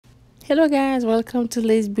Hello guys, welcome to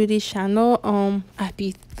Lace Beauty channel.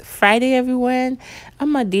 Happy Friday everyone.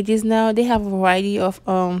 I'm at Diddy's now. They have a variety of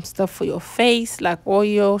stuff for your face, like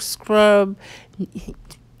oil, scrub.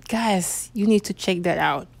 Guys, you need to check that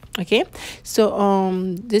out. Okay,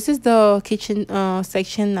 so this is the kitchen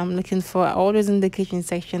section. I'm looking for, always in the kitchen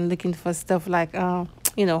section looking for stuff like I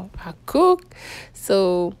cook.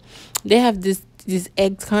 So they have this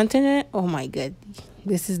egg container. Oh my god,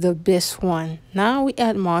 this is the best one. Now we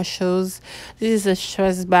at Marshalls. This is a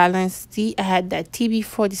stress balance tea. I had that tea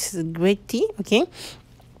before. This is a great tea. Okay,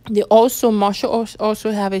 they also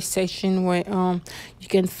also have a section where you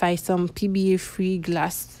can find some PBA free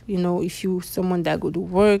glass. If you someone that go to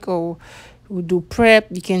work or will do prep,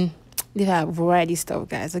 you can. They have variety stuff,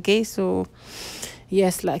 guys. Okay, so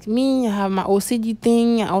yes, like me, I have my OCD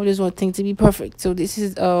thing. I always want things to be perfect. So this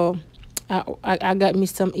is I got me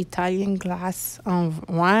some Italian glass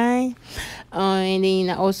wine, and then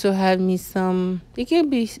I also have me some. You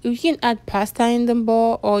can add pasta in the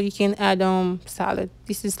bowl, or you can add salad.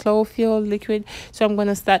 This is chlorophyll liquid, so I'm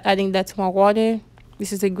gonna start adding that to my water.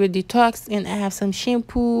 This is a good detox, and I have some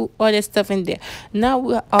shampoo, all that stuff in there. Now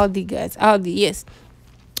we're Aldi, guys. Aldi, yes.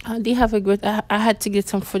 Aldi have a good. I had to get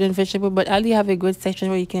some fruit and vegetable, but Aldi have a good section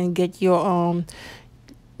where you can get your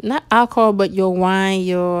not alcohol, but your wine,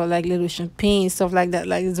 your like little champagne, stuff like that.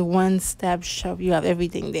 Like it's a one-stop shop. You have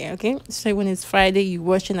everything there. Okay, so when it's Friday, you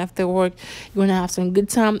working after work, you want to have some good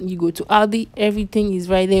time, you go to Aldi. Everything is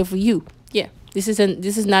right there for you. Yeah, this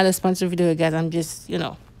is not a sponsored video, guys. I'm just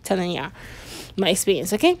telling y'all my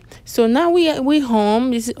experience. Okay, so now we home.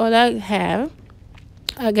 This is all I have.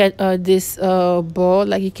 I got this bowl,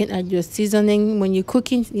 like you can add your seasoning when you're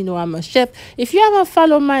cooking. I'm a chef. If you haven't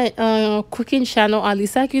followed my cooking channel,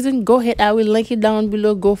 Alisa Cuisine, go ahead. I will link it down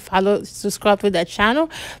below. Go follow, subscribe to that channel,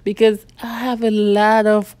 because I have a lot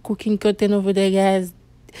of cooking content over there, guys.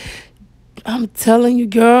 I'm telling you,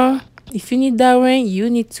 girl, if you need that ring, you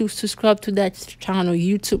need to subscribe to that channel,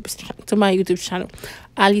 to my YouTube channel,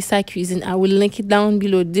 Alisa Cuisine. I will link it down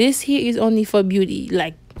below. This here is only for beauty,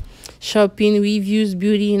 like shopping, reviews,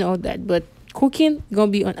 beauty, and all that. But cooking gonna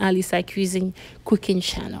be on Alisa Cuisine cooking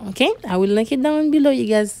channel. Okay, I will link it down below. You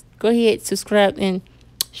guys go ahead, subscribe and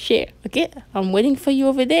share. Okay, I'm waiting for you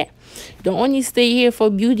over there. Don't only stay here for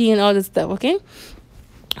beauty and all that stuff. Okay,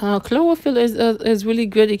 chlorophyll is really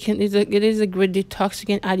good. It is a great detox. You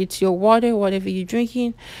can add it to your water, whatever you're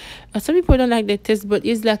drinking. Some people don't like the taste, but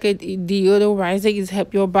it's like a deodorizer. It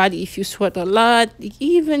help your body if you sweat a lot.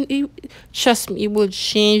 Trust me, it will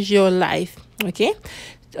change your life. Okay,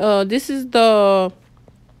 this is the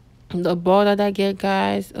ball that I get,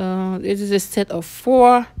 guys. This is a set of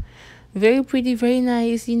 4. Very pretty, very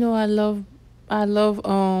nice. I love I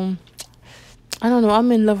don't know,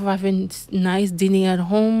 I'm in love with having nice dinner at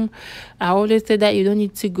home. I always say that you don't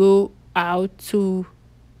need to go out to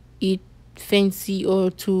eat fancy, or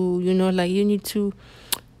to like you need to.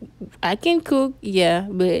 I can cook, yeah,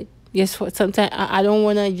 but yes, for sometimes I don't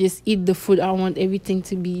want to just eat the food. I want everything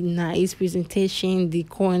to be nice, presentation,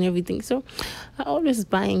 decor, and everything. So I always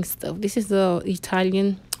buying stuff. This is the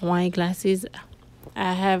Italian wine glasses.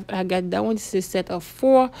 I got that one. This is a set of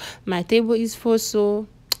 4. My table is 4, so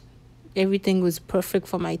everything was perfect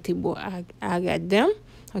for my table. I got them.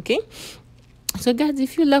 Okay, so guys,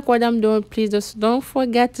 if you like what I'm doing, please just don't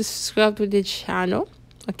forget to subscribe to the channel.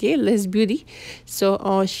 Okay, Let's Beauty.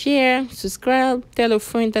 So share, subscribe, tell a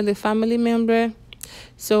friend, tell a family member.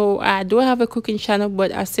 So I do have a cooking channel,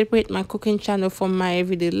 but I separate my cooking channel from my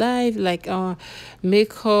everyday life, like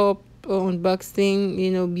makeup,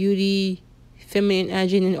 unboxing, beauty, feminine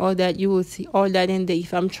hygiene, and all that. You will see all that in there.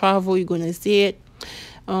 If I'm travel, you're gonna see it.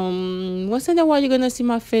 Once in a while you're gonna see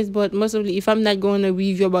my face, but mostly if I'm not going to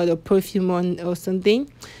review about a perfume or something,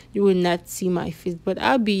 you will not see my face. But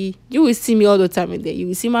you will see me all the time in there. You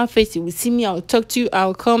will see my face, you will see me, I'll talk to you,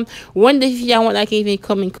 I'll come. One day if you want, I can even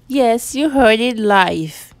come in. Yes, you heard it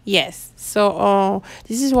live. Yes. So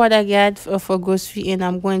this is what I got for grocery, and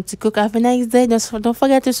I'm going to cook. Have a nice day. Don't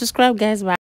forget to subscribe, guys. Bye.